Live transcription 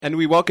And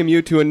we welcome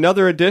you to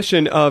another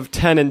edition of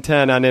 10 and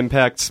 10 on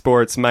Impact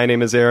Sports. My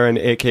name is Aaron,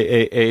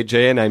 a.k.a.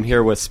 AJ, and I'm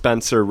here with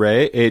Spencer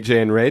Ray,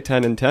 AJ and Ray,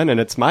 10 and 10, and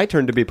it's my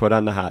turn to be put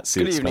on the hot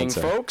seat, Good evening,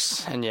 Spencer.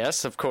 folks. And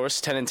yes, of course,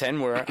 10 and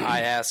 10, where I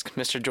ask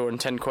Mr. Jordan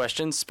 10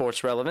 questions,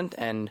 sports relevant,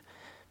 and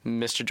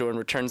Mr. Jordan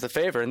returns the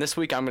favor. And this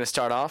week I'm going to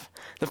start off.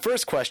 The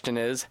first question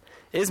is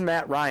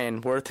Matt Ryan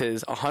worth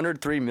his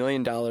 $103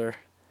 million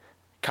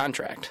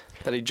contract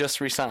that he just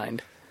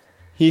re-signed?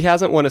 He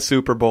hasn't won a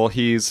Super Bowl.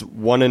 He's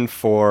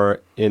 1-4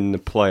 in the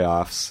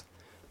playoffs.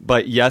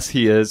 But yes,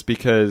 he is,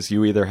 because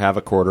you either have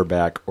a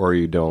quarterback or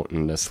you don't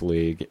in this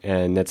league.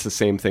 And it's the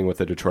same thing with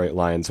the Detroit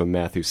Lions when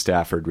Matthew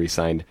Stafford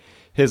re-signed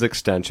his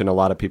extension. A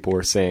lot of people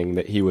were saying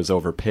that he was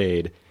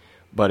overpaid.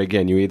 But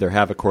again, you either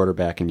have a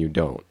quarterback and you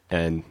don't.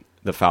 And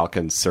the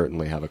Falcons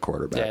certainly have a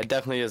quarterback. Yeah, it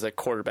definitely is a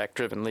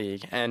quarterback-driven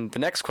league. And the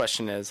next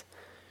question is,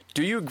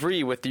 do you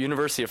agree with the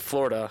University of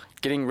Florida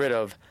getting rid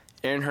of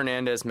Aaron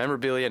Hernandez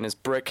memorabilia and his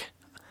brick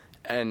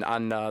and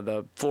on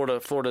the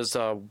Florida's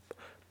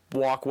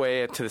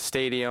walkway to the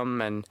stadium,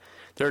 and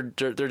they're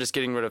just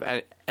getting rid of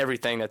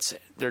everything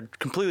they're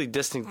completely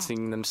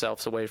distancing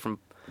themselves away from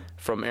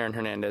Aaron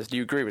Hernandez? Do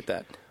you agree with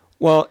that?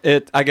 Well,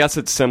 I guess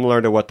it's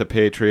similar to what the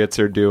Patriots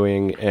are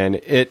doing, and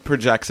it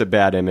projects a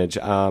bad image.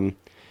 In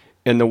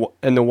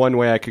the one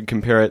way I could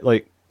compare it,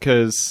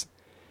 because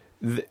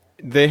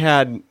that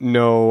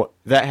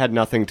had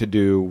nothing to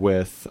do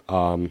with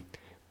Aaron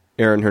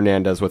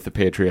Hernandez with the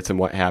Patriots and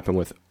what happened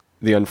with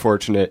the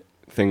unfortunate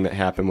thing that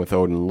happened with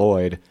Odin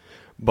Lloyd,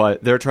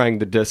 but they're trying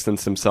to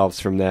distance themselves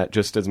from that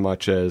just as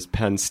much as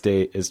Penn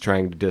State is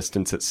trying to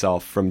distance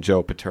itself from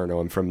Joe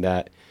Paterno and from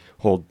that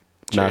whole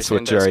mess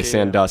with Jerry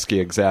Sandusky,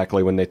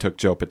 exactly, when they took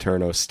Joe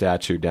Paterno's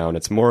statue down.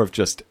 It's more of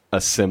just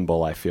a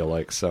symbol, I feel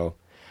like. So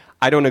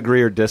I don't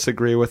agree or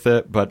disagree with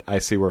it, but I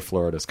see where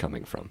Florida's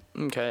coming from.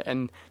 Okay,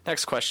 and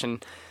next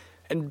question.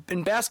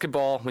 In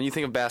basketball, when you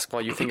think of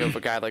basketball, you think of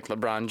a guy like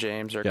LeBron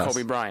James or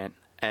Kobe Bryant.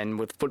 And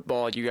with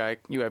football, you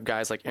have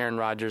guys like Aaron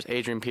Rodgers,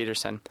 Adrian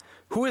Peterson.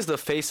 Who is the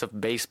face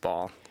of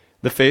baseball?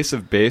 The face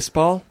of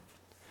baseball?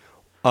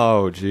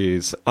 Oh,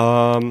 geez.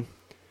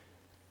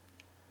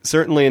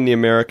 Certainly in the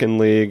American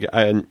League,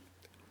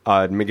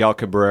 Miguel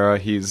Cabrera,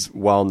 he's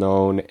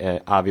well-known,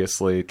 and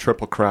obviously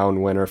Triple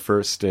Crown winner,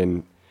 first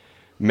in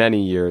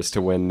many years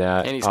to win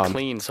that. And he's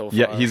clean so far.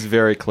 Yeah, he's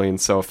very clean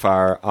so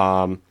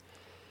far.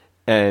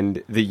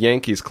 And the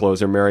Yankees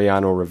closer,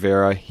 Mariano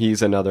Rivera,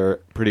 he's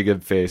another pretty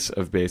good face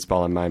of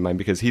baseball in my mind,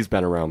 because he's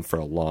been around for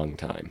a long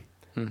time.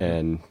 Mm-hmm.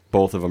 And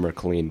both of them are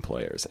clean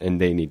players,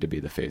 and they need to be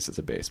the faces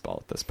of baseball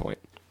at this point.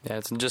 Yeah,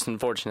 it's just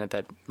unfortunate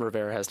that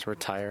Rivera has to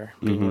retire,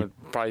 being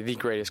probably the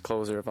greatest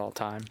closer of all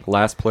time.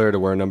 Last player to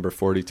wear number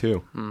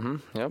 42. Mm-hmm,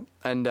 yep.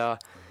 And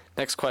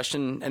next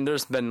question, and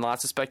there's been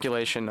lots of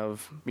speculation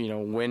of,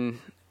 when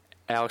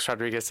Alex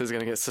Rodriguez is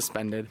going to get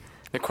suspended.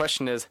 The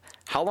question is,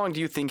 how long do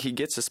you think he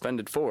gets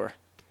suspended for?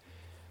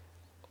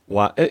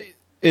 Well,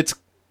 it's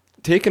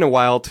taken a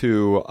while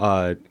to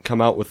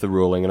come out with the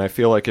ruling, and I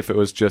feel like if it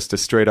was just a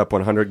straight-up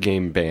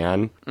 100-game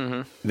ban,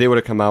 they would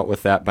have come out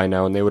with that by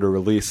now, and they would have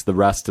released the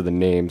rest of the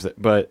names.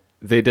 But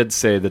they did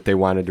say that they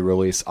wanted to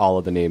release all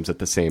of the names at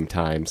the same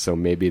time, so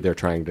maybe they're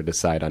trying to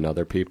decide on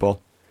other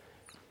people.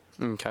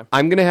 Okay.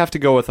 I'm going to have to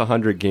go with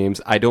 100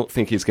 games. I don't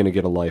think he's going to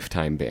get a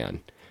lifetime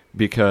ban,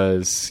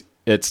 because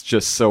it's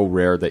just so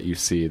rare that you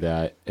see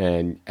that.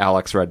 And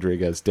Alex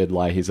Rodriguez did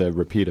lie. He's a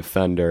repeat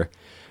offender.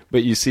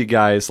 But you see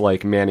guys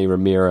like Manny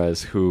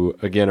Ramirez, who,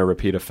 again, are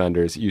repeat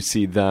offenders. You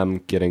see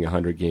them getting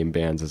 100-game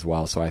bans as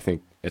well. So I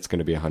think it's going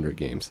to be 100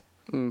 games.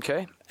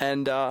 Okay.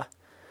 And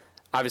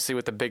obviously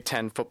with the Big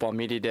Ten Football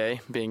Media Day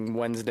being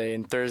Wednesday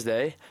and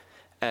Thursday,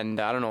 and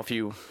I don't know if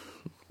you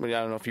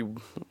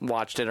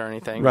watched it or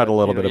anything. Read a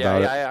little bit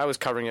about it. I was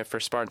covering it for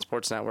Spartan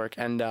Sports Network.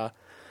 And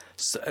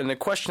the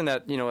question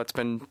that, it's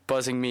been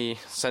buzzing me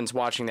since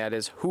watching that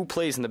is, who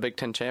plays in the Big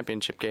Ten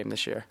championship game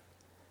this year?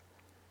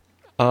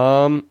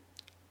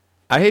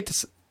 I hate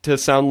to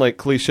sound like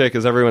cliche,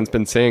 because everyone's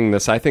been saying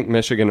this. I think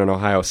Michigan and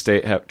Ohio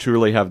State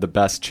truly have the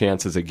best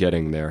chances of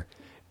getting there.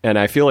 And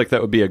I feel like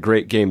that would be a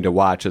great game to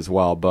watch as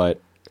well.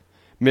 But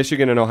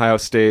Michigan and Ohio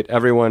State,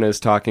 everyone is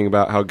talking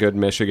about how good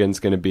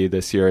Michigan's going to be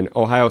this year. And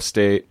Ohio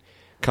State,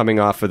 coming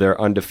off of their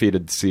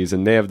undefeated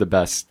season, they have the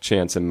best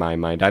chance in my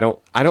mind. I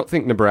don't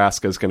think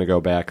Nebraska's going to go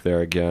back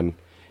there again.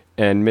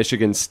 And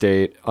Michigan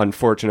State,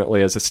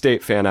 unfortunately, as a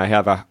State fan,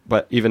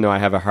 but even though I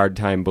have a hard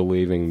time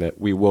believing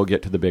that we will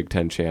get to the Big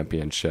Ten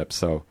championship,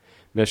 so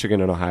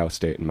Michigan and Ohio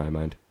State in my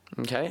mind.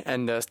 Okay,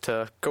 and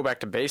to go back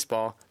to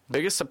baseball,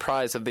 biggest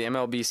surprise of the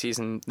MLB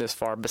season this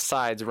far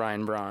besides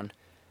Ryan Braun?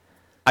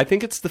 I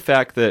think it's the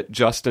fact that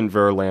Justin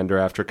Verlander,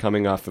 after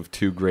coming off of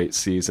 2 great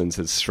seasons,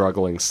 is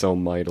struggling so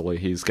mightily.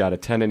 He's got a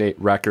 10-8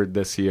 record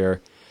this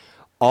year,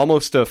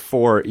 almost a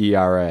 4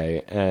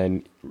 ERA,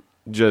 and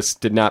just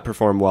did not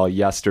perform well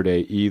yesterday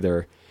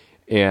either.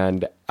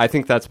 And I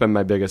think that's been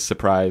my biggest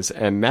surprise.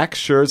 And Max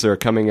Scherzer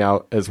coming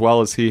out as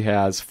well as he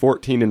has,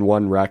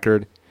 14-1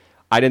 record.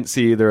 I didn't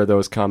see either of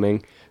those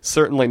coming.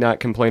 certainly not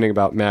complaining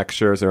about Max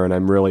Scherzer, and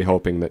I'm really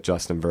hoping that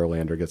Justin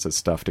Verlander gets his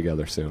stuff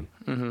together soon.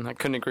 I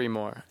couldn't agree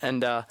more.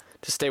 And to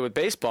stay with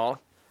baseball,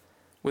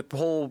 with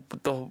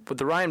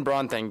the Ryan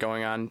Braun thing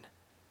going on,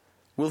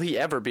 will he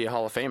ever be a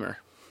Hall of Famer?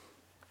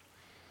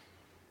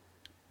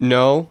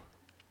 No,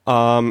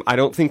 I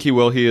don't think he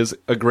will. He is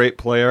a great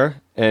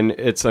player, and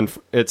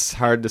it's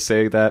hard to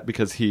say that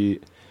because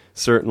he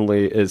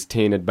certainly is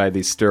tainted by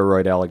these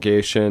steroid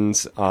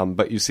allegations.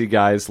 But you see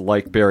guys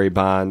like Barry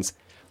Bonds,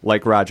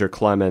 like Roger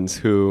Clemens,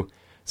 who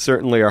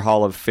certainly are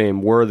Hall of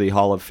Fame worthy,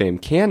 Hall of Fame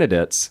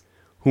candidates,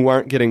 who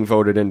aren't getting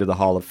voted into the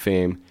Hall of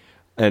Fame,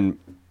 and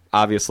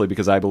obviously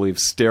because I believe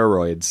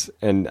steroids,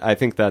 and I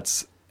think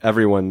that's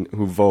everyone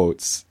who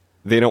votes.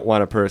 They don't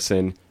want a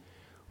person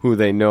who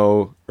they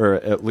know or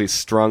at least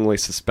strongly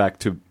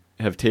suspect to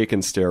have taken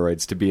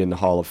steroids to be in the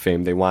Hall of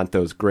Fame. They want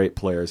those great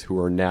players who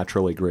are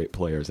naturally great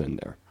players in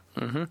there.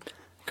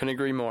 Couldn't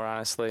agree more,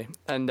 honestly.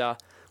 And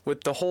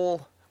with the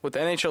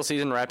NHL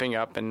season wrapping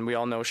up, and we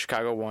all know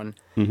Chicago won,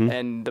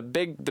 and the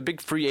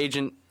big free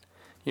agent,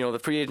 the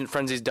free agent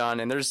frenzy's done,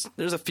 and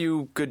there's a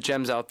few good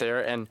gems out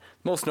there, and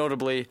most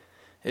notably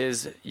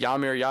is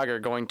Jaromir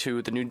Jagr going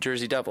to the New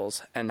Jersey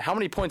Devils. And how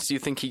many points do you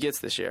think he gets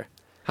this year?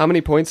 How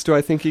many points do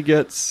I think he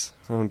gets?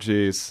 Oh,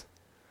 geez.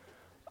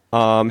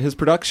 His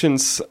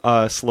production's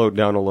slowed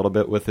down a little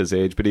bit with his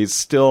age, but he's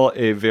still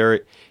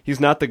he's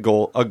not a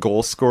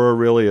goal scorer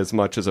really as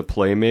much as a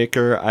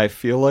playmaker. I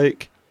feel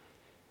like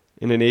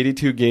in an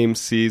 82-game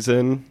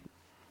season,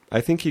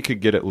 I think he could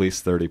get at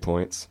least 30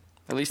 points.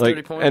 At least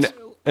 30 points?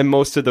 And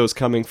most of those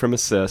coming from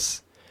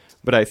assists,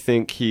 but I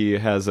think he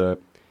has a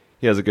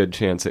good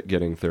chance at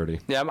getting 30.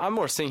 Yeah, I'm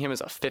more seeing him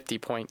as a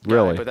 50-point guy,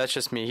 really? But that's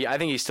just me. I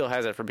think he still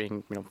has it for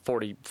being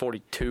 40,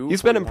 42.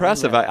 He's been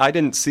impressive. Yeah. I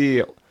didn't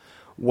see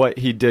what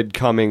he did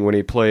coming when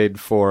he played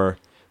for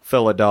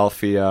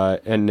Philadelphia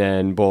and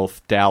then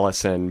both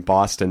Dallas and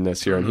Boston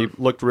this year, and he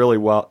looked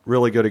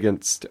really good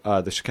against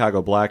the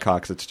Chicago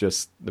Blackhawks. It's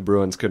just the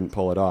Bruins couldn't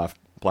pull it off.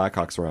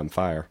 Blackhawks were on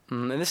fire.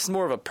 And this is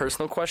more of a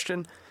personal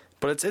question,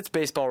 but it's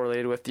baseball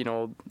related with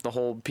the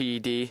whole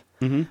PED.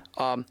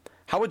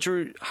 How would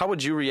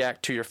you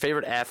react to your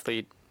favorite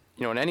athlete,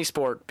 in any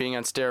sport, being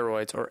on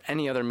steroids or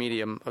any other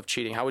medium of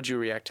cheating? How would you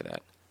react to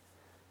that?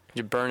 Would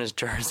you burn his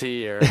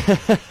jersey or?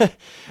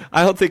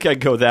 I don't think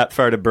I'd go that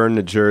far to burn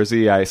the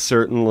jersey. I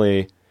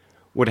certainly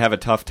would have a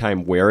tough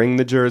time wearing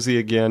the jersey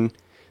again.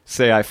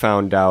 Say I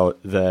found out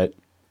that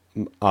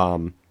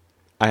I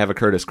have a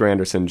Curtis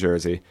Granderson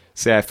jersey.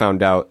 Say I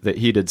found out that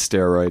he did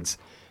steroids.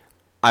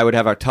 I would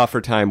have a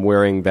tougher time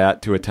wearing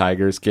that to a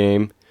Tigers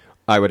game.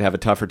 I would have a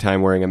tougher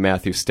time wearing a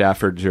Matthew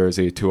Stafford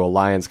jersey to a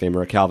Lions game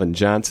or a Calvin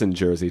Johnson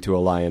jersey to a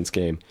Lions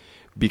game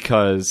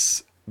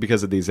because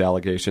of these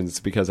allegations,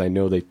 because I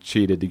know they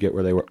cheated to get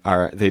where they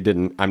are. They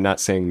didn't. I'm not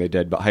saying they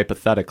did, but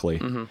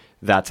hypothetically,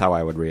 that's how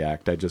I would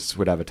react. I just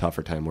would have a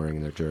tougher time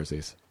wearing their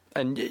jerseys.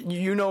 And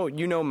you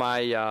know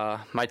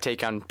my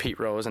take on Pete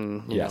Rose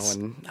and yes.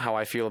 and how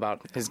I feel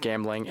about his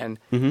gambling. And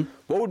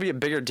what would be a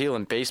bigger deal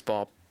in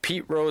baseball?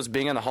 Pete Rose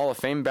being on the Hall of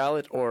Fame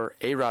ballot or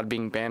A-Rod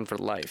being banned for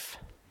life?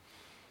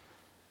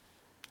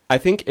 I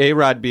think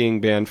A-Rod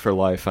being banned for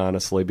life,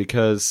 honestly,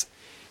 because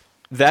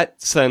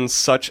that sends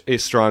such a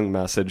strong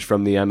message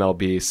from the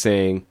MLB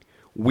saying,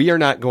 we are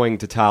not going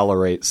to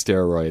tolerate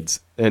steroids,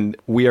 and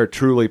we are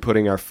truly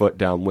putting our foot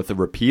down with a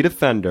repeat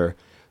offender,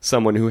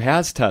 someone who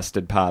has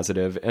tested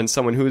positive, and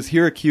someone who is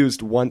here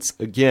accused once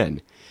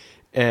again.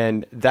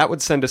 And that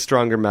would send a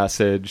stronger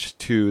message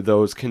to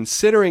those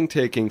considering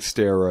taking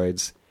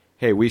steroids.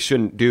 Hey, we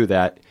shouldn't do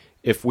that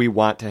if we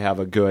want to have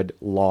a good,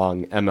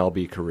 long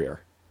MLB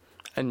career.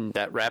 And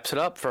that wraps it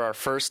up for our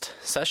first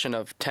session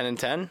of 10 and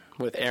 10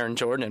 with Aaron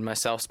Jordan and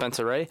myself,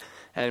 Spencer Ray.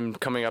 And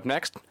coming up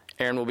next,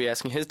 Aaron will be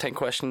asking his 10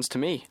 questions to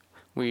me.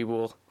 We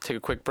will take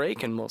a quick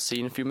break, and we'll see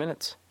you in a few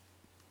minutes.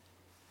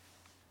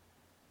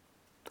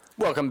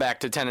 Welcome back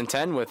to 10 and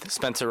 10 with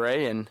Spencer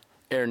Ray and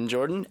Aaron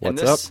Jordan.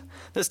 What's and up?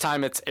 This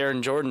time it's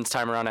Aaron Jordan's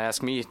time around to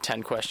ask me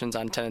 10 questions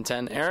on 10 and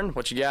 10. Aaron,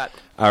 what you got?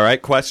 All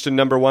right, question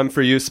number 1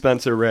 for you,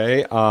 Spencer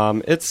Ray.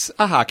 It's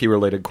a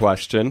hockey-related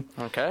question.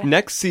 Okay.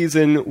 Next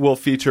season will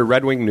feature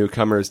Red Wing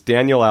newcomers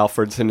Daniel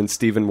Alfredsson and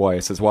Stephen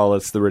Weiss, as well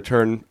as the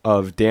return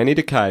of Danny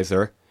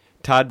DeKeyser,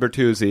 Todd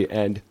Bertuzzi,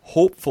 and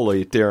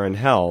hopefully Darren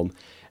Helm,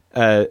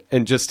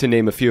 and just to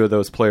name a few of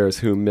those players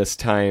who missed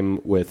time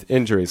with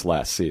injuries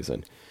last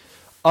season.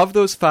 Of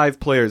those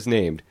 5 players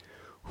named,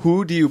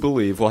 who do you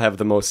believe will have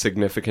the most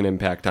significant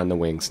impact on the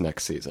Wings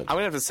next season? I'm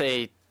going to have to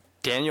say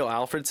Daniel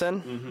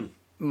Alfredsson,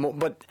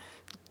 but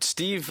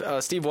Steve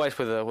Weiss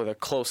with a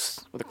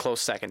close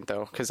second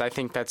though, because I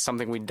think that's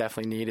something we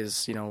definitely need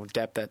is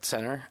depth at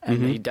center,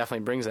 and he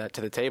definitely brings that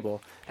to the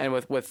table. And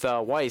with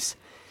Weiss,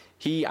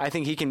 I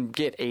think he can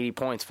get 80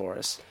 points for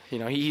us.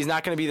 He's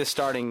not going to be the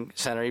starting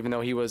center, even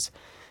though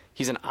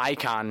he's an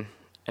icon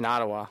in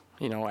Ottawa.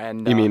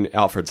 And you mean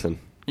Alfredsson?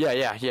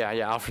 Yeah,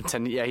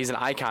 Alfredsson. Yeah, he's an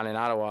icon in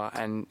Ottawa,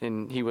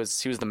 and he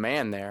was the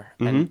man there.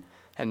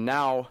 And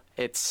now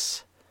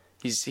he's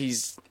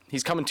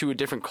coming to a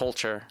different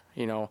culture.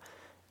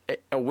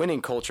 A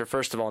winning culture,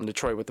 first of all, in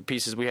Detroit with the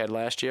pieces we had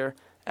last year,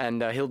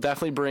 and he'll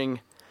bring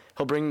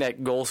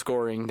that goal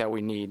scoring that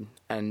we need,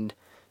 and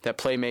that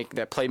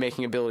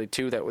playmaking ability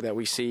too that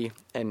we see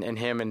in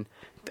him, and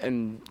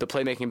the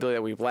playmaking ability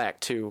that we lack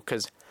too,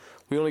 because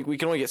we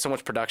can only get so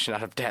much production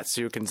out of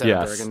Datsuk and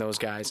Zetterberg and those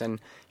guys, and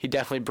he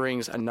definitely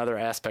brings another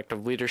aspect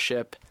of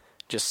leadership,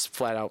 just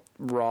flat out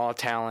raw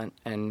talent,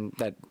 and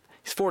that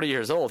he's 40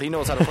 years old. He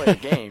knows how to play the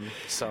game.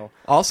 So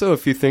also,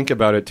 if you think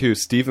about it too,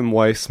 Stephen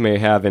Weiss may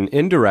have an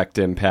indirect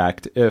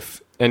impact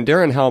and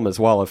Darren Helm as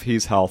well if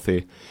he's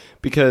healthy,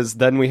 because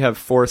then we have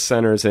 4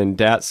 centers in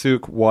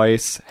Datsuk,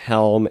 Weiss,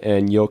 Helm,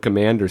 and Joachim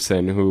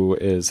Anderson, who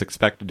is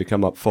expected to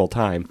come up full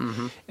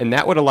time, and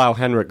that would allow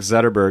Henrik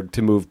Zetterberg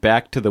to move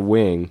back to the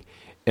wing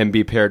and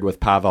be paired with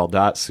Pavel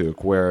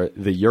Datsuk, where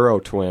the Euro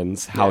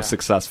twins, how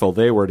successful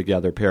they were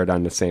together paired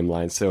on the same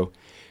line. So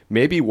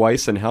maybe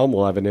Weiss and Helm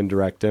will have an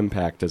indirect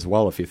impact as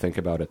well if you think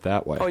about it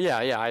that way. Oh,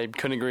 yeah, I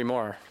couldn't agree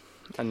more.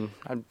 And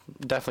I'd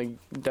definitely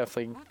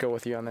go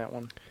with you on that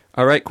one.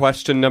 All right,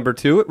 question number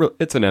 2.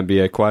 It's an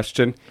NBA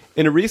question.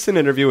 In a recent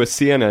interview with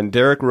CNN,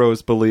 Derrick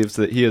Rose believes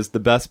that he is the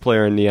best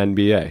player in the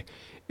NBA.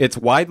 It's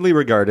widely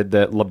regarded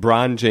that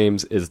LeBron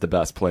James is the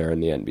best player in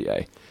the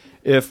NBA.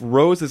 If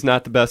Rose is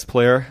not the best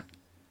player,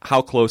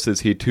 how close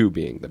is he to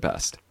being the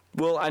best?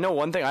 Well, I know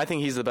one thing. I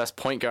think he's the best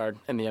point guard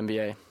in the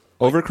NBA.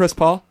 Over Chris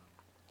Paul?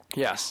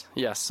 Yes.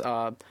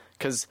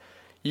 Because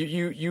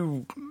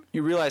you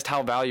realized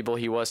how valuable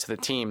he was to the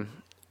team,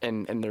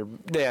 and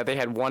they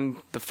had won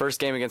the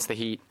first game against the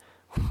Heat,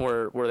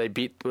 where they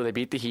beat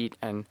the Heat,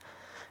 and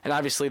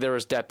obviously there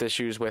was depth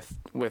issues with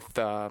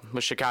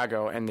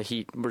Chicago, and the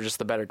Heat were just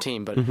the better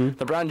team. But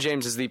LeBron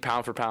James is the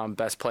pound for pound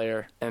best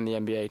player in the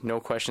NBA,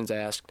 no questions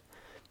asked.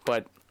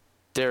 But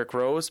Derrick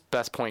Rose,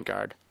 best point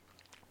guard.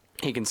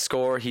 He can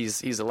score.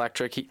 He's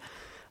electric.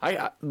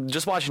 I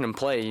just watching him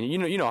play.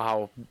 You know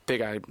how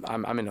big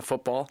I'm into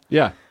football.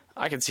 Yeah,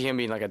 I could see him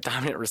being like a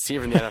dominant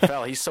receiver in the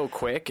NFL. He's so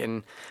quick,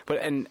 and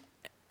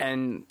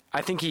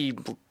I think he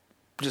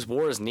just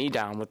wore his knee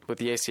down with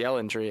the ACL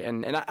injury,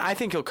 and I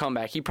think he'll come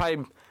back. He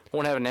probably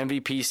won't have an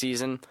MVP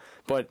season,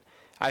 but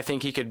I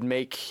think he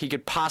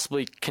could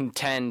possibly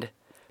contend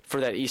for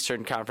that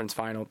Eastern Conference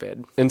Final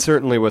bid. and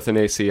certainly with an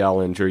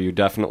ACL injury, you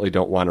definitely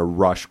don't want to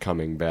rush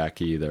coming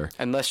back either.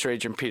 Unless you're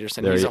Adrian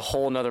Peterson, he's a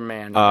whole nother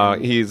man. I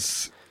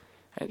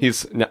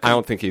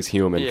don't think he's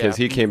human because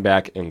he came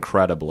back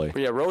incredibly.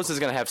 Yeah, Rose is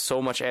going to have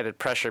so much added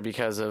pressure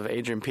because of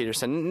Adrian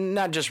Peterson.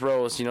 Not just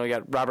Rose, you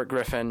got Robert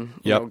Griffin,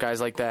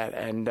 guys like that,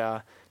 and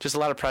just a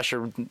lot of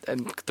pressure.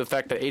 And the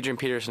fact that Adrian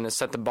Peterson has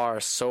set the bar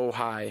so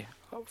high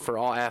for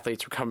all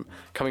athletes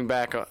coming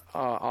back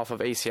off of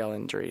ACL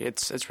injury,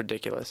 it's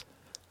ridiculous.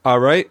 All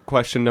right,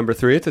 question number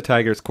 3. It's a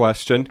Tigers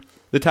question.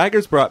 The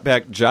Tigers brought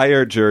back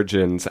Jair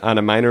Jurgens on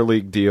a minor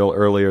league deal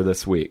earlier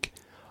this week.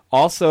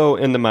 Also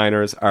in the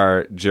minors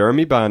are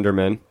Jeremy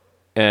Bonderman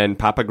and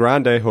Papa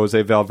Grande Jose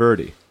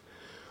Valverde.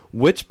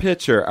 Which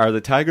pitcher are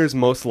the Tigers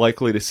most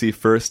likely to see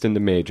first in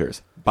the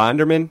majors?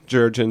 Bonderman,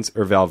 Jurgens,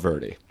 or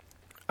Valverde?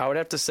 I would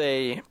have to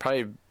say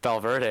probably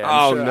Valverde.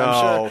 I'm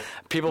sure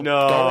people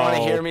don't want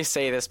to hear me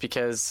say this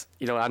because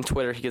on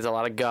Twitter he gets a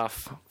lot of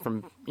guff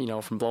from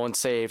blowing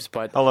saves.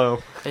 But hello,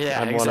 yeah,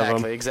 I'm one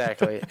of them.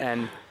 exactly.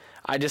 And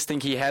I just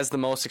think he has the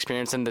most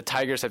experience, and the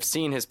Tigers have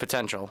seen his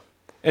potential.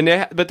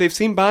 But they've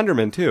seen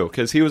Bonderman too,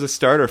 because he was a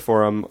starter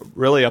for them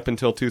really up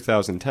until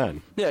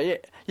 2010. Yeah.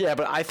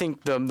 But I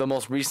think the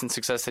most recent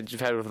success that you've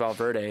had with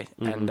Valverde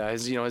and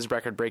his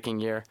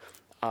record-breaking year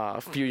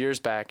a few years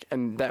back,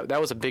 and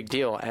that was a big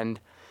deal. And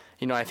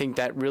I think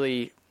that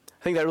really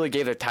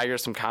gave the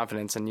Tigers some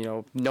confidence,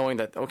 and knowing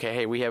that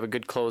hey, we have a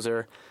good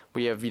closer,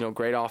 we have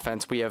great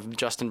offense, we have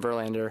Justin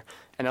Verlander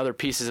and other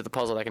pieces of the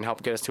puzzle that can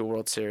help get us to a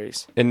World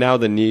Series. And now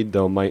the need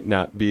though might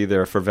not be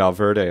there for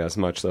Valverde as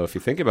much though. If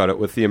you think about it,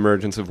 with the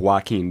emergence of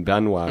Joaquin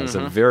Benoit as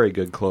a very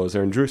good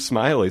closer, and Drew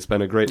Smiley's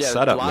been a great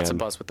setup man. Lots of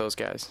buzz with those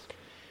guys.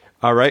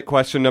 All right,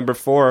 question number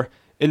 4.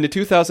 In the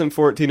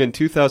 2014 and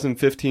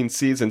 2015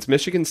 seasons,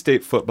 Michigan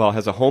State football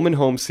has a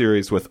home-and-home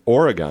series with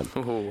Oregon.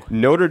 Ooh.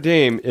 Notre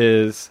Dame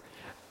is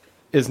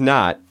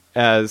not,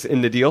 as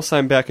in the deal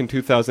signed back in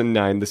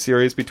 2009, the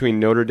series between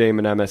Notre Dame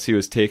and MSU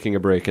is taking a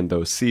break in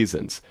those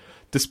seasons.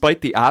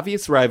 Despite the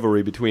obvious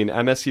rivalry between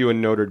MSU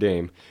and Notre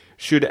Dame,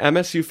 should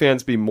MSU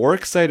fans be more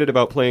excited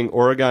about playing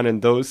Oregon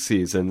in those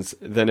seasons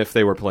than if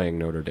they were playing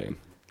Notre Dame?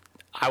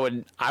 I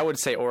would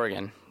say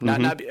Oregon.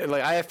 Not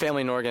I have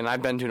family in Oregon.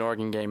 I've been to an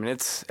Oregon game, and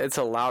it's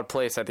a loud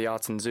place at the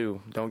Autzen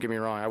Zoo. Don't get me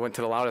wrong. I went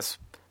to the loudest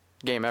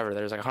game ever.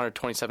 There's like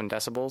 127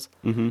 decibels.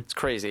 It's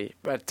crazy.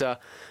 But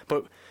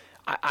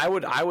I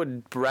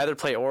would rather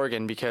play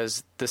Oregon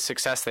because the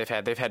success they've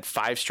had. They've had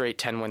 5 straight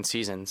 10-win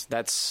seasons.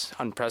 That's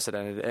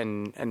unprecedented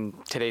in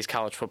today's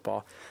college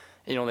football.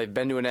 They've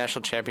been to a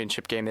national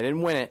championship game. They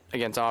didn't win it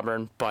against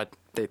Auburn, but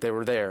they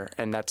were there,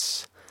 and that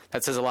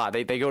says a lot.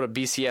 They go to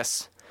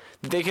BCS.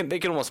 They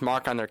can almost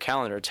mark on their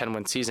calendar a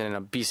 10-win season in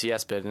a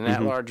BCS bid, an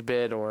at-large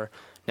bid or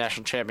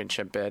national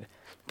championship bid.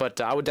 But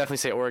I would definitely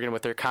say Oregon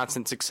with their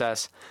constant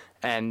success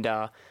and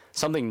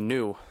something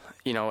new,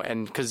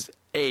 and because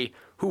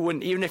who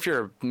wouldn't, even if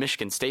you're a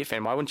Michigan State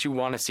fan, why wouldn't you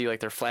want to see like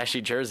their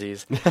flashy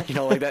jerseys?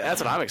 Like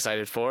that's what I'm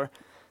excited for.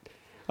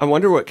 I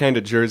wonder what kind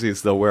of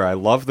jerseys they'll wear. I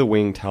love the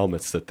winged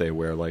helmets that they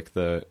wear, like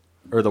the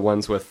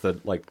ones with the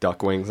like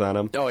duck wings on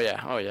them. Oh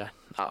yeah.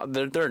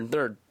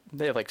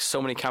 They have like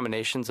so many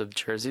combinations of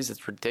jerseys.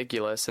 It's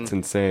ridiculous, and It's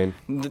insane.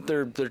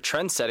 they're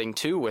trend setting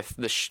too with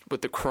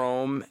the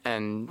chrome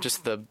and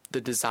just the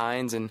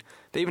designs, and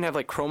they even have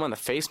like chrome on the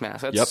face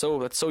mask. That's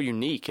so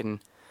unique, and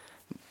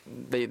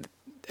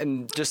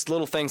just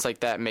little things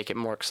like that make it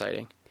more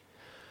exciting.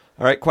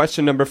 All right,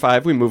 question number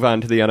 5. We move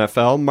on to the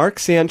NFL. Mark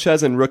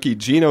Sanchez and rookie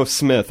Geno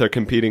Smith are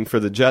competing for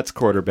the Jets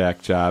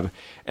quarterback job,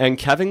 and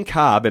Kevin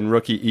Kolb and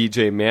rookie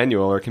E.J.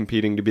 Manuel are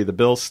competing to be the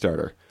Bills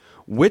starter.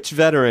 Which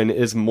veteran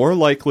is more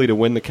likely to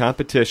win the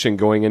competition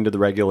going into the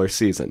regular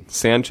season,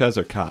 Sanchez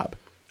or Kolb?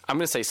 I'm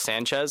going to say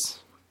Sanchez,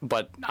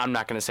 but I'm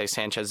not going to say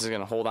Sanchez is going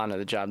to hold on to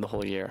the job the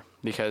whole year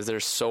because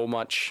there's so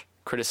much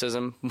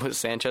criticism with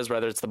Sanchez,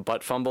 whether it's the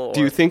butt fumble or... Do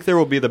you think there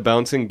will be the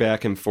bouncing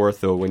back and forth,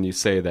 though, when you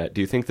say that?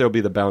 Do you think there will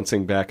be the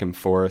bouncing back and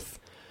forth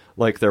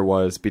like there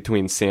was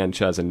between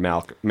Sanchez and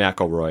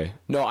McElroy?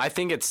 No, I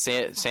think it's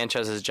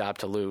Sanchez's job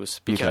to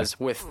lose because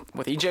with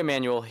E.J.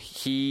 Manuel,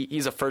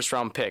 he's a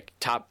first-round pick,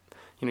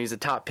 he's a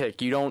top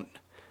pick. You don't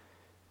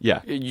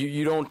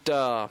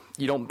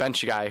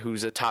bench a guy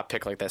who's a top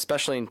pick like that,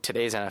 especially in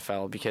today's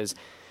NFL, because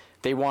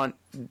they want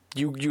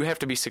you have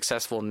to be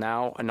successful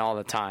now and all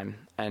the time,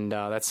 and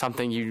that's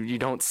something you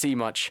don't see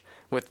much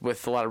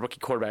with a lot of rookie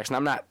quarterbacks. And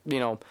I'm not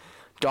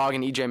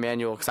dogging E.J.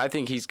 Manuel because I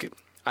think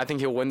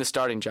he'll win the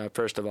starting job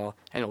first of all,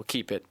 and he'll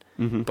keep it.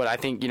 Mm-hmm. But I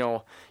think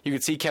you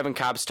could see Kevin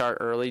Kolb start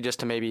early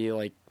just to maybe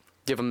like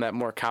give him that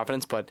more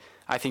confidence. But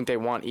I think they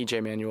want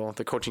E.J. Manuel.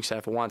 The coaching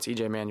staff wants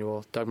E.J.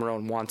 Manuel. Doug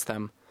Marrone wants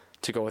them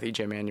to go with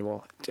E.J.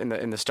 Manuel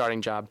in the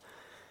starting job.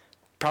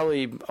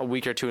 Probably a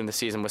week or two in the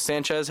season. With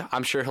Sanchez,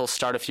 I'm sure he'll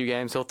start a few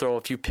games. He'll throw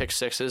a few pick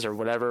sixes or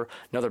whatever,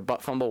 another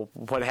butt fumble,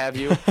 what have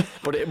you.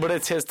 but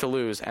it's his to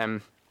lose.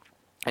 And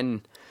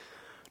no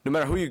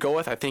matter who you go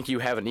with, I think you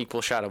have an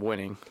equal shot of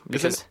winning.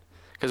 Because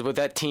with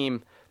that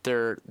team,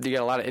 you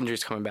got a lot of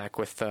injuries coming back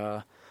with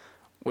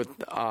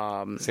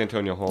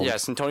Santonio Holmes. Yeah,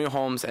 Santonio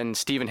Holmes and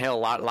Stephen Hill. A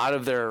lot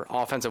of their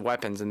offensive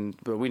weapons, and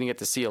we didn't get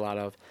to see a lot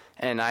of.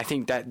 And I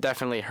think that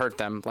definitely hurt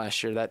them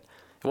last year. That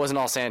it wasn't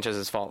all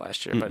Sanchez's fault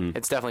last year, but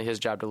it's definitely his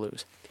job to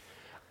lose.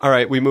 All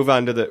right, we move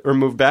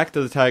back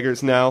to the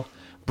Tigers now.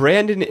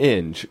 Brandon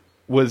Inge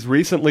was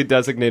recently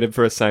designated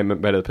for assignment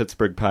by the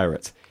Pittsburgh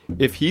Pirates.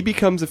 If he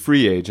becomes a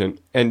free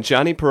agent and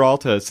Johnny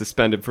Peralta is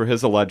suspended for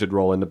his alleged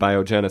role in the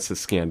biogenesis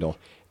scandal,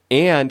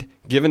 and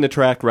given the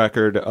track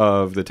record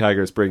of the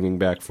Tigers bringing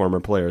back former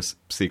players,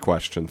 see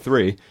question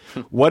 3,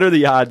 what are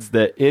the odds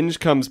that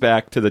Inge comes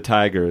back to the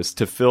Tigers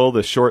to fill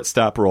the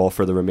shortstop role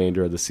for the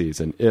remainder of the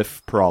season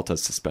if Peralta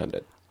is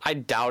suspended? I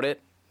doubt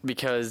it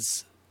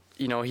because,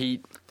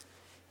 he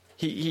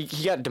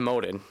got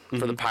demoted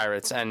for the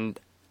Pirates, and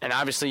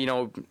obviously,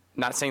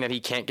 not saying that he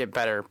can't get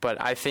better,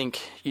 but I think,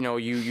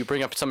 you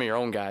bring up some of your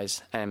own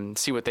guys and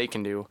see what they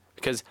can do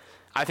because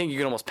I think you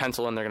can almost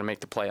pencil in they're going to make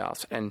the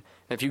playoffs. And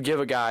if you give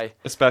a guy...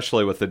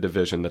 Especially with the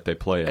division that they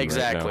play in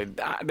exactly, right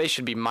now. They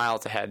should be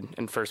miles ahead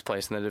in first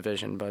place in the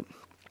division, but,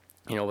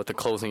 with the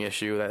closing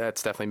issue,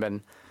 that's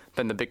definitely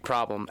been the big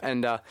problem.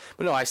 And but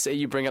no, I say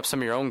you bring up some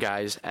of your own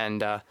guys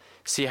and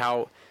see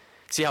how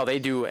they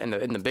do in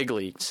the big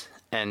leagues,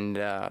 and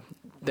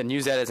then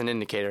use that as an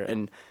indicator.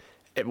 And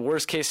at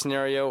worst case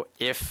scenario,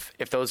 if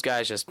those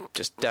guys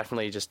just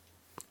definitely just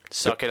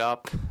suck it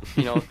up,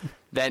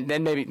 then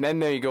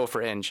maybe go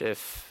for Inge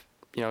if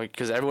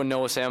because everyone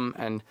knows him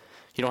and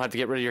you don't have to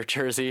get rid of your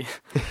jersey.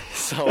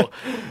 So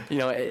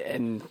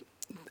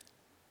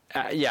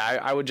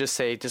I would just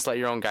say just let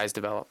your own guys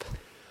develop.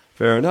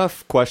 Fair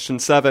enough. Question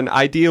 7.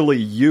 Ideally,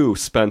 you,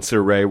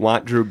 Spencer Ray,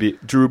 want Drew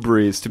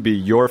Brees to be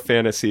your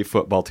fantasy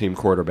football team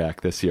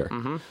quarterback this year.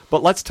 Mm-hmm.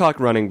 But let's talk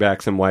running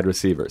backs and wide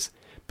receivers.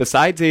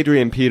 Besides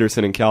Adrian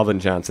Peterson and Calvin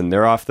Johnson,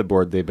 they're off the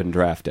board. They've been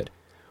drafted.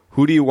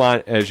 Who do you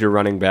want as your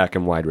running back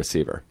and wide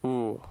receiver?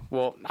 Ooh,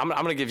 well, I'm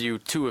going to give you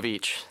 2 of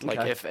each. Okay.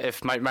 Like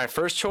if my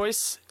first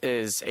choice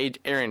is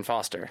Arian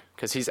Foster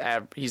because he's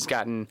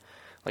gotten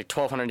like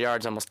 1,200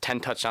 yards, almost 10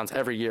 touchdowns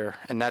every year,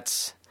 and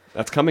that's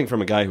coming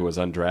from a guy who was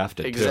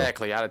undrafted.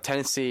 Exactly, too. Out of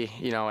Tennessee,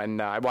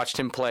 and I watched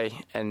him play,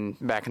 and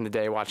back in the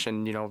day,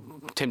 watching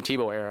Tim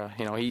Tebow era,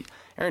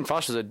 Arian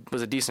Foster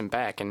was a decent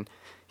back, and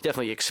he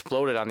definitely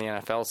exploded on the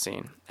NFL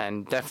scene,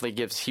 and definitely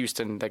gives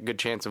Houston that good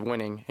chance of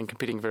winning and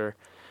competing for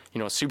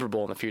a Super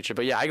Bowl in the future.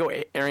 But yeah, I go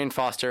Arian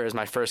Foster as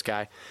my first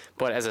guy,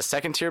 but as a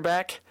second tier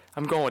back,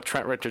 I'm going with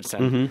Trent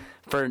Richardson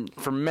for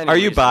many. Are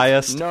reasons. You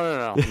biased?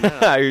 No.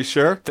 Are you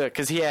sure?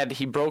 Because he had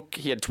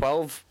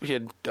 12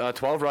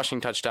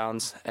 rushing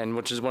touchdowns, and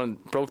which is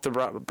broke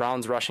the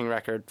Browns rushing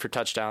record for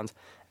touchdowns,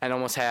 and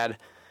almost had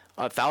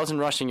 1,000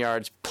 rushing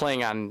yards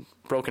playing on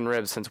broken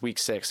ribs since week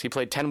 6. He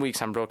played 10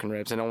 weeks on broken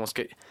ribs and almost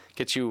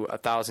gets you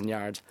 1,000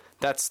 yards.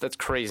 That's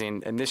crazy.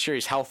 And this year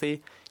he's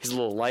healthy. He's a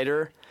little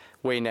lighter,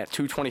 weighing at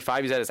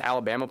 225. He's at his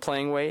Alabama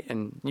playing weight,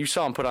 and you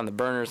saw him put on the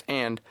burners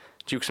and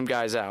juke some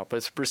guys out. But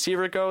as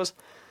receiver goes,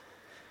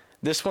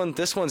 This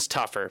one's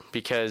tougher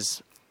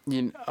because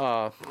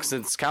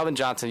since Calvin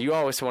Johnson, you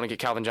always want to get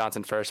Calvin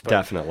Johnson first. But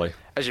Definitely.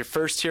 as your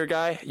first tier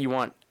guy, you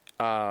want.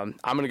 I'm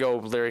going to go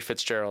Larry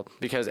Fitzgerald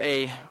because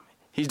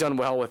he's done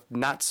well with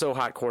not so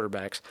hot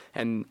quarterbacks,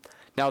 and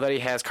now that he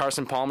has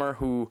Carson Palmer,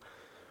 who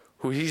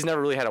he's never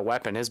really had a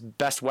weapon. His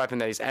best weapon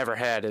that he's ever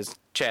had is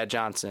Chad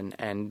Johnson,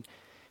 and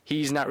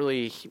he's not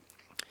really.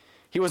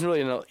 He wasn't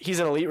really he's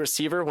an elite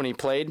receiver when he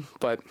played,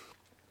 but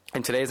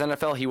in today's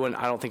NFL, he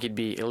wouldn't. I don't think he'd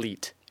be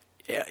elite.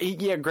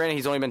 Yeah, granted,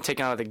 he's only been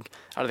taken out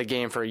of the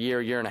game for a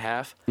year and a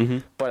half. Mm-hmm.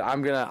 But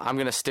I'm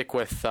gonna stick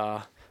with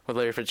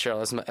Larry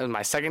Fitzgerald as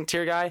my second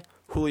tier guy.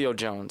 Julio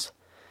Jones,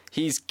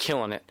 he's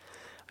killing it.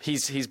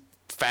 He's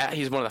fat.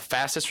 He's one of the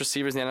fastest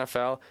receivers in the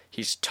NFL.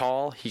 He's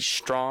tall. He's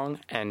strong,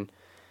 and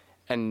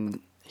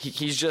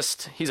he's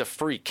a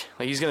freak.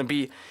 Like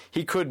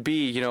he could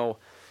be,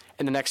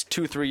 in the next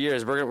 2-3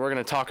 years, we're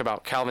gonna talk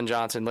about Calvin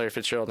Johnson, Larry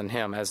Fitzgerald, and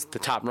him as the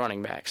top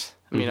running backs.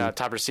 I mean,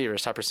 top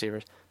receivers.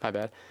 My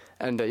bad.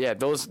 And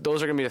those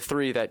are gonna be the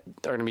three that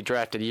are gonna be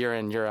drafted year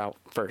in, year out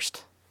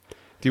first.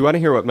 Do you want to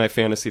hear what my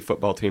fantasy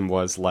football team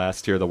was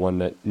last year? The one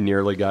that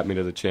nearly got me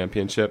to the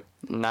championship.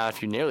 Not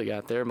if you nearly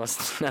got there.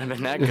 Must not have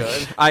been that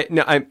good.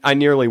 I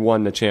nearly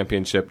won the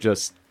championship.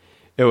 Just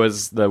it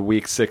was the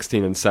week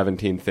 16 and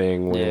 17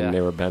 thing when they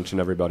were benching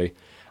everybody.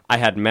 I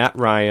had Matt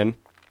Ryan,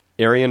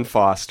 Arian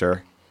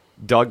Foster,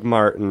 Doug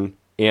Martin,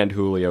 and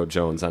Julio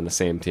Jones on the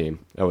same team.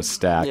 That was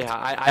stacked.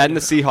 Yeah, and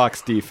the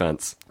Seahawks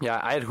defense. Yeah,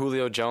 I had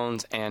Julio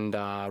Jones and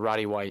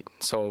Roddy White,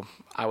 so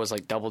I was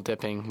like double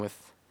dipping with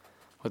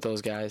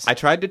those guys. I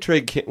tried to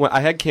trade.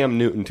 I had Cam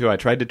Newton too. I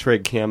tried to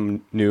trade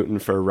Cam Newton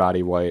for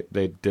Roddy White.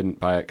 They didn't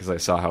buy it because I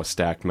saw how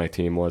stacked my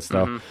team was,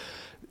 though.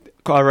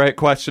 Mm-hmm. All right,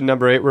 question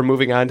number 8. We're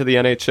moving on to the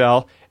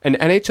NHL. An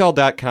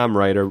NHL.com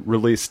writer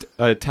released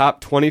a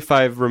top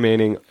 25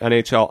 remaining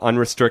NHL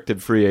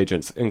unrestricted free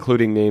agents,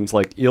 including names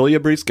like Ilya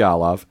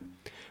Bryzgalov,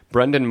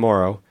 Brendan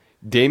Morrow,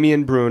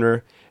 Damian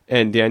Brunner,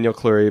 and Daniel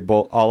Cleary,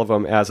 all of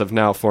them as of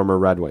now former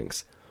Red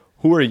Wings.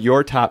 Who are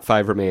your top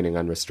 5 remaining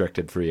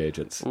unrestricted free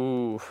agents?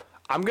 Ooh,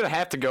 I'm going to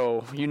have to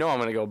go, I'm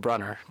going to go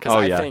Brunner.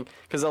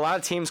 Because a lot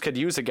of teams could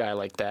use a guy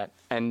like that.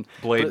 And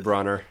Blade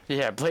Brunner.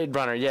 Yeah, Blade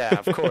Brunner, yeah,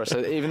 of course,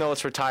 even though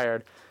it's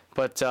retired.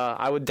 But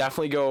I would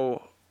definitely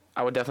go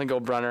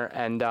Brunner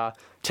and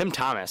Tim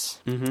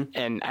Thomas.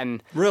 Mm-hmm.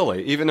 And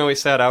really? Even though he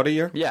sat out a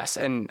year? Yes,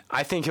 and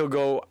I think he'll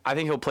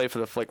play for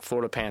the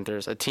Florida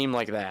Panthers, a team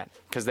like that.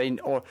 Because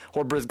or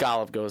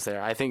Bryzgalov goes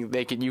there. I think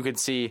you could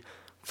see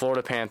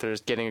Florida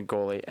Panthers getting a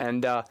goalie.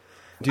 And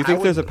do you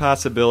think there's a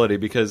possibility,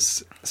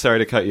 because, sorry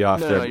to cut you off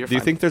there, do you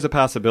think there's a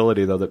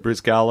possibility, though, that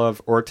Bryzgalov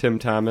or Tim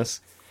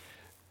Thomas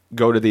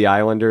go to the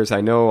Islanders?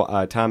 I know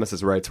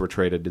Thomas's rights were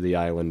traded to the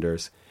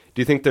Islanders.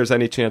 Do you think there's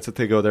any chance that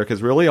they go there?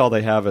 Because really all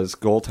they have as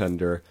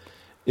goaltender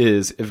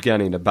is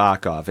Evgeny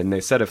Nabokov, and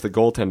they said if the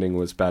goaltending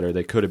was better,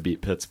 they could have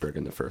beat Pittsburgh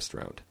in the first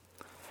round.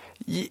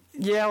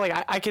 Yeah,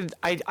 like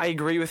I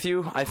agree with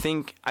you. I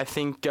think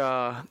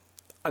an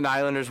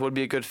Islanders would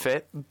be a good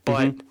fit,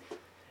 but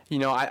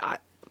you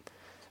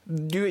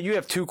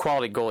have 2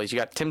 quality goalies. You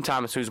got Tim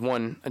Thomas, who's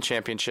won a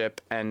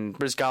championship, and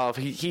Bryzgalov.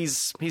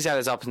 He's had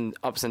his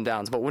ups and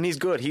downs, but when he's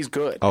good, he's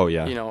good. Oh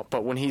yeah.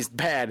 But when he's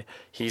bad,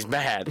 he's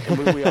bad.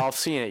 And we all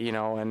seen it.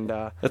 And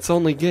that's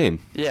only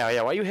game.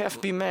 Yeah. Why you have to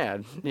be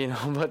mad?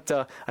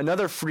 But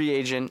another free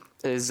agent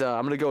is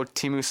I'm gonna go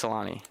Teemu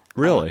Selanne.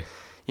 Really?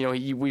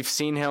 We've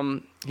seen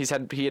him. He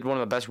had one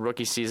of the best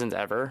rookie seasons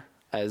ever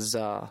as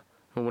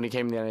when he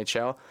came to the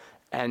NHL,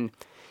 and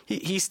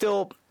he's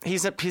not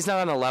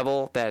on a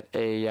level that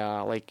a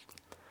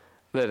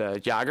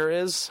Yager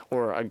is,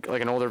 or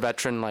like an older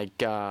veteran like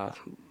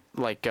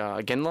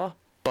Ginla,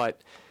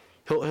 but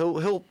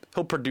he'll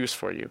produce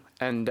for you,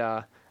 and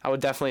I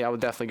would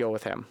definitely go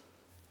with him.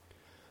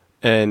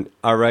 And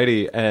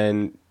alrighty,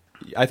 and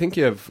I think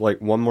you have like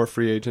one more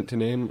free agent to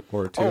name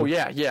or 2. Oh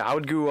yeah, I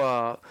would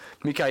go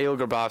Mikhail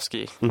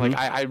Grabovski. Mm-hmm. Like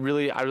I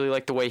really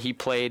like the way he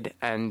played,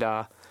 and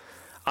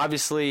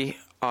obviously,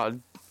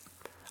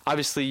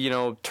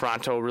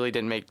 Toronto really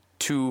didn't make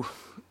too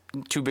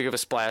big of a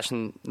splash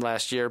in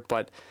last year,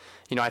 but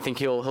I think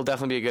he'll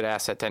definitely be a good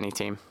asset to any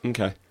team.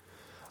 Okay.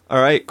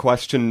 All right,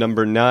 question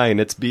number 9.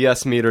 It's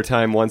BS meter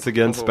time once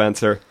again,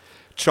 Spencer.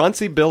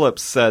 Chauncey Billups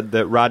said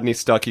that Rodney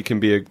Stuckey can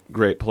be a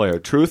great player.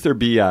 Truth or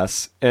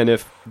BS? And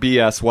if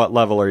BS, what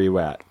level are you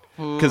at?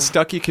 Because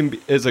Stuckey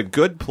is a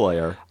good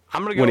player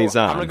when he's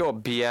on. I'm going to go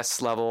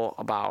BS level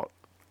about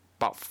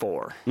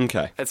 4.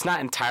 Okay. It's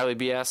not entirely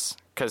BS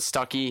because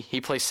Stuckey,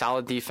 he plays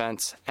solid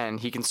defense and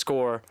he can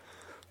score,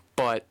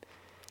 but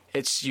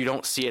you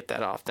don't see it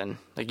that often.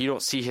 Like you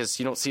don't see his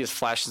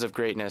flashes of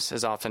greatness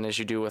as often as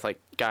you do with like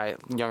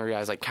younger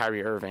guys like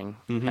Kyrie Irving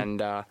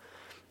and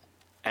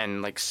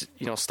like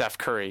Steph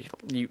Curry.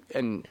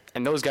 And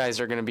those guys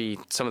are going to be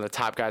some of the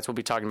top guys we'll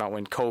be talking about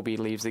when Kobe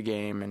leaves the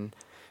game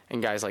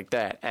and guys like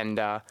that. And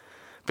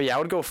but yeah, I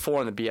would go 4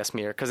 on the BS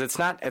meter because it's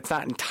not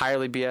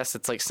entirely BS.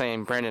 It's like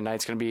saying Brandon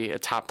Knight's going to be a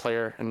top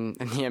player in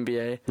the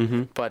NBA.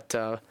 Mm-hmm. But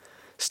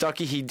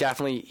Stuckey, he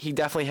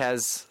definitely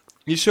has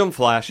He's shown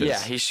flashes. Yeah,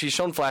 he's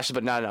shown flashes,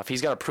 but not enough.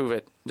 He's got to prove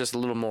it just a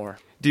little more.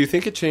 Do you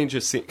think it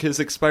changes? Because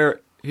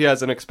he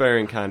has an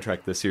expiring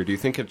contract this year. Do you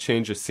think a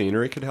change of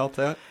scenery could help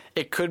that?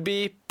 It could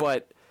be,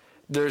 but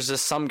there's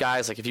just some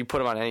guys, like if you put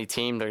them on any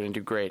team, they're going to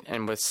do great.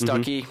 And with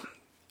Stuckey,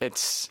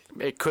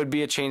 it could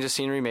be a change of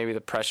scenery. Maybe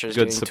the pressure is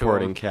good getting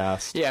supporting to him.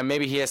 cast. Yeah,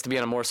 maybe he has to be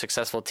on a more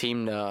successful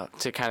team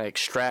to kind of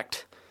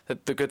extract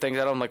the good things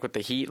out of him. Like with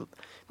the Heat,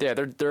 yeah,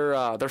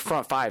 their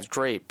front five's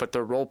great, but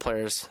their role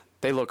players,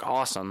 they look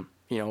awesome.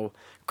 You know,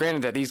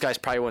 granted that these guys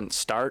probably wouldn't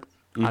start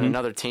on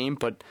another team,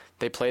 but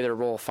they play their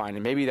role fine.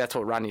 And maybe that's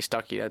what Rodney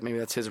Stuckey, maybe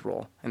that's his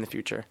role in the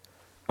future.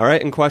 All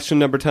right, and question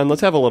number 10.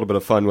 Let's have a little bit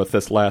of fun with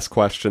this last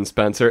question,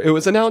 Spencer. It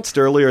was announced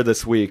earlier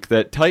this week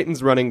that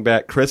Titans running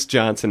back Chris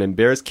Johnson and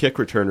Bears kick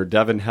returner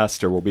Devin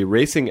Hester will be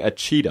racing a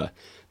cheetah,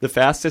 the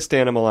fastest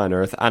animal on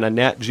Earth, on a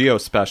Nat Geo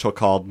special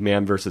called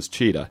Man vs.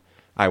 Cheetah.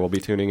 I will be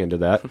tuning into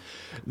that.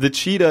 The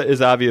cheetah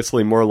is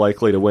obviously more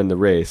likely to win the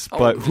race,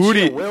 but who do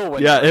you...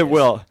 it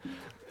will.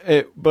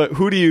 But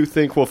who do you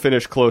think will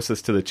finish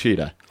closest to the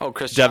cheetah? Oh,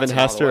 Chris Devin Johnson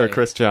Hester or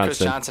Chris Johnson? Chris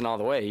Johnson all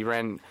the way. He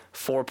ran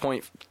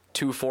 4.24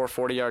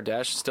 40-yard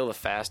dash, still the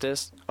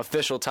fastest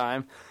official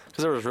time.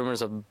 Because there was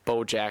rumors of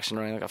Bo Jackson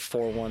running like a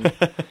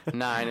 4.19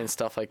 and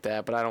stuff like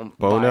that, but I don't.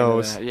 Bo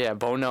knows. Yeah,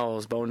 Bo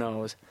knows.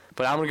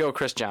 But I'm gonna go with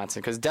Chris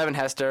Johnson because Devin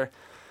Hester,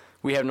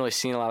 we haven't really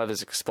seen a lot of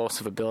his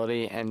explosive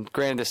ability. And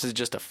granted, this is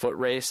just a foot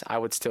race. I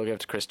would still give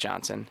it to Chris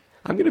Johnson.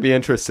 I'm going to be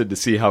interested to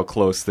see how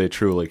close they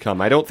truly come.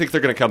 I don't think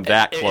they're going to come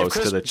that close to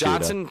the cheetah. If Chris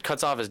Johnson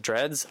cuts off his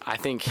dreads, I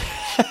think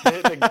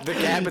the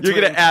gap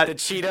between the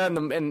cheetah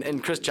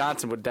and Chris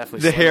Johnson would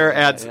definitely. The hair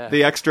adds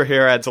the extra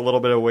hair adds a little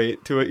bit of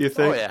weight to it. You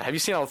think? Oh yeah. Have you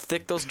seen how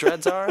thick those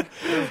dreads are?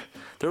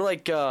 They're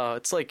like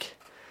it's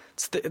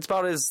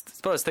about as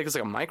thick as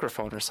like a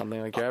microphone or something,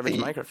 like your average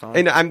microphone.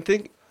 And I'm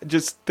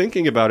just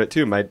thinking about it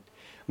too.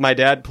 My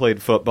dad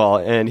played football,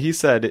 and he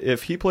said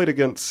if he played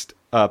against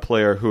a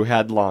player who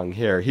had long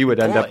hair, he would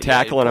end up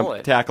tackling him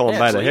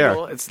by the hair.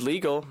 It's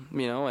legal,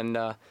 and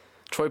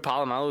Troy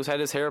Polamalu's had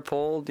his hair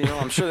pulled.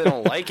 I'm sure they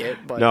don't like it,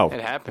 but no, it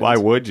happens. Why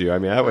would you? I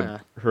mean, that would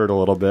hurt a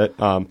little bit.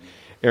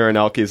 Erin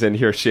Elke's in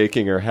here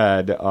shaking her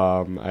head.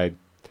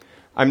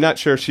 I'm not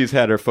sure she's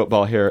had her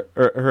football hair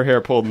or her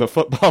hair pulled in the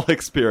football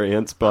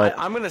experience, but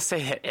I'm going to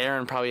say that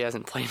Erin probably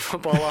hasn't played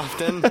football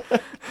often.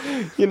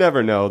 You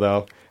never know,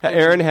 though.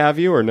 Erin, have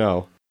you or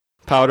no?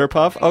 Powder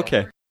puff?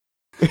 Okay.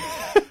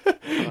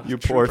 You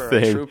poor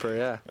thing. Trooper,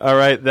 yeah. All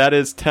right, that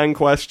is 10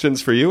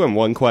 questions for you and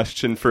 1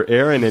 question for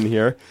Erin in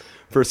here.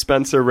 For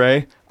Spencer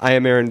Ray, I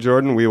am Aaron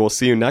Jordan. We will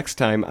see you next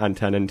time on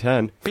 10 and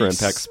 10 for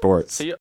Impact Sports. See you.